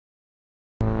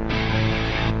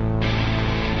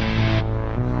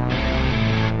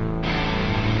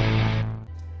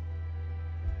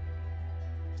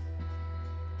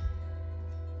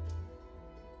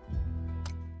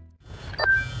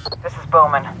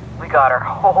Bowman. We got her.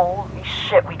 Holy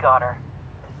shit, we got her.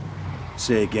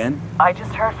 Say again? I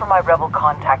just heard from my rebel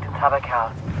contact in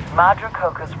Tabacal. Madra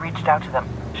Coca's reached out to them.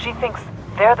 She thinks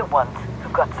they're the ones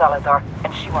who got Salazar,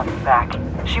 and she wants him back.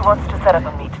 She wants to set up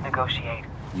a meet to negotiate.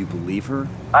 You believe her?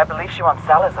 I believe she wants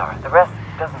Salazar. The rest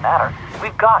doesn't matter.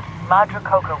 We've got Madra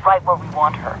Coca right where we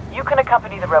want her. You can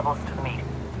accompany the rebels to the meet.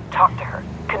 Talk to her.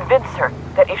 Convince her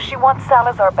that if she wants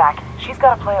Salazar back, she's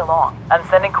got to play along. I'm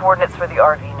sending coordinates for the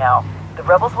RV now. The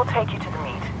rebels will take you to the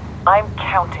meet. I'm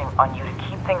counting on you to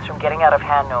keep things from getting out of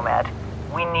hand, Nomad.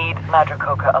 We need Madra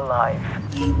Coca alive.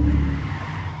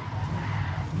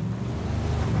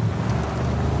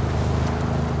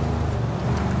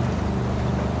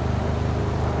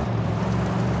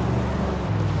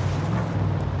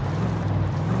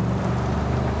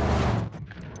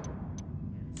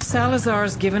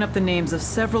 Salazar's given up the names of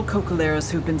several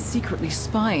Cocaleros who've been secretly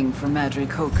spying for Madre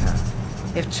Coca.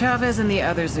 If Chavez and the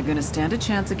others are gonna stand a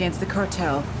chance against the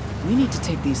cartel, we need to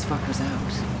take these fuckers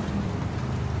out.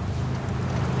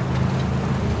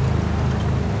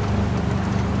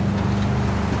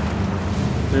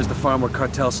 There's the farm where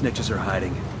cartel snitches are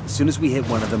hiding. As soon as we hit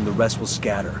one of them, the rest will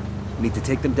scatter. We need to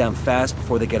take them down fast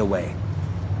before they get away.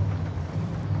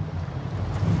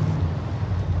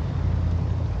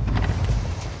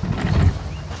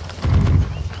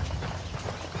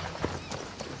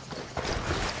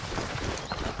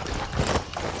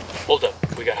 Hold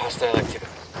up, we got hostile activity.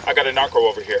 I got a narco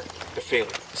over here. The feeling,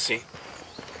 see?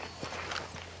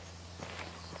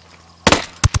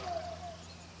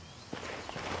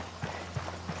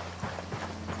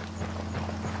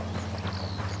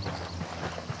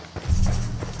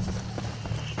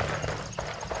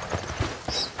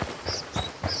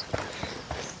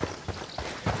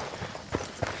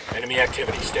 Enemy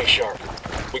activity, stay sharp.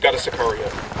 We got a Sicario.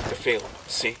 The feeling,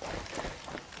 see?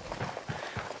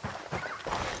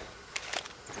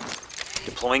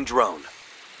 Deploying drone.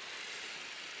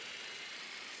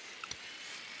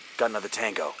 Got another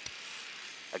tango.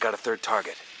 I got a third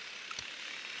target.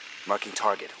 Marking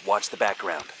target. Watch the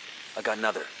background. I got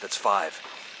another. That's 5.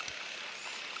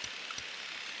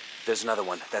 There's another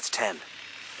one. That's 10.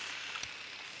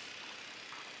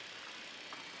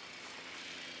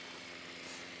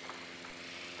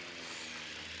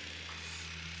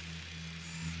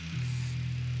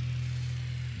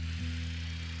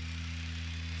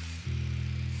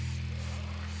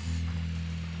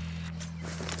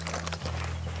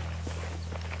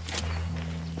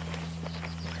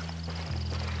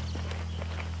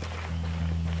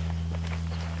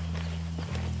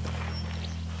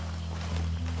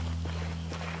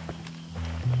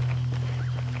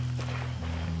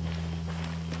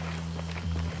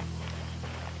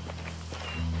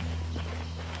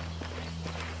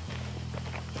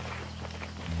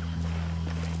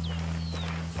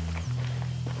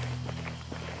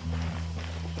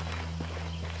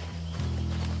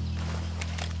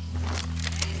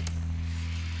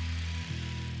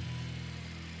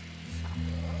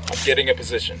 Getting a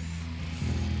position.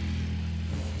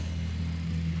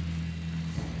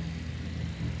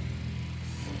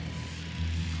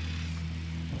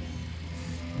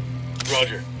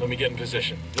 Roger, let me get in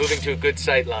position. Moving to a good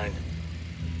sight line.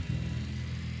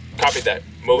 Copy that.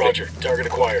 Moving. Roger, target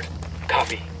acquired.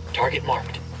 Copy. Target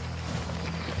marked.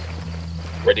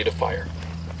 Ready to fire.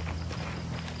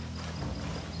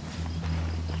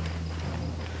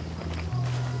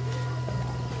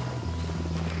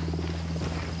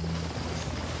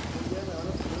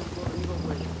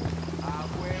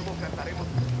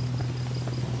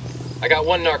 I got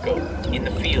one narco in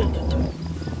the field.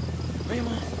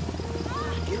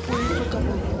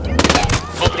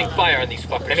 Opening fire on these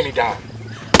fuckers. Enemy down.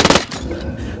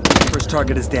 First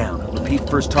target is down. Repeat,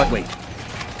 first target. Wait.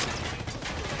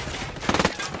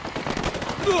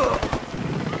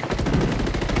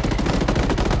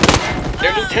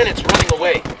 Their lieutenant's running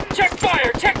away. Check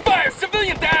fire! Check fire!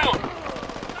 Civilian down!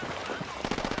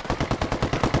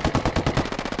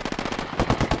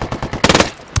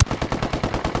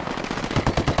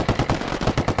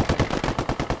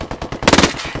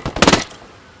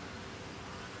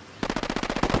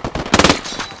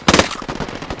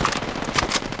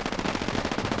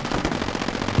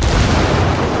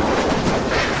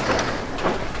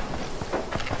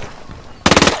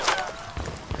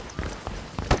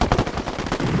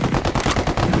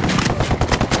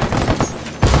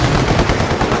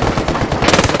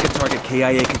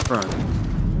 KIA confirmed.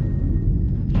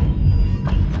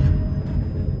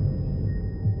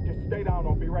 Just stay down,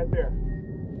 I'll be right there.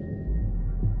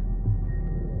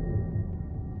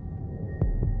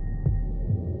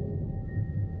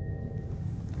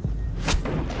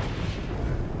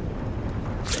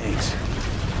 Thanks.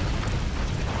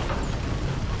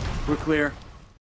 We're clear.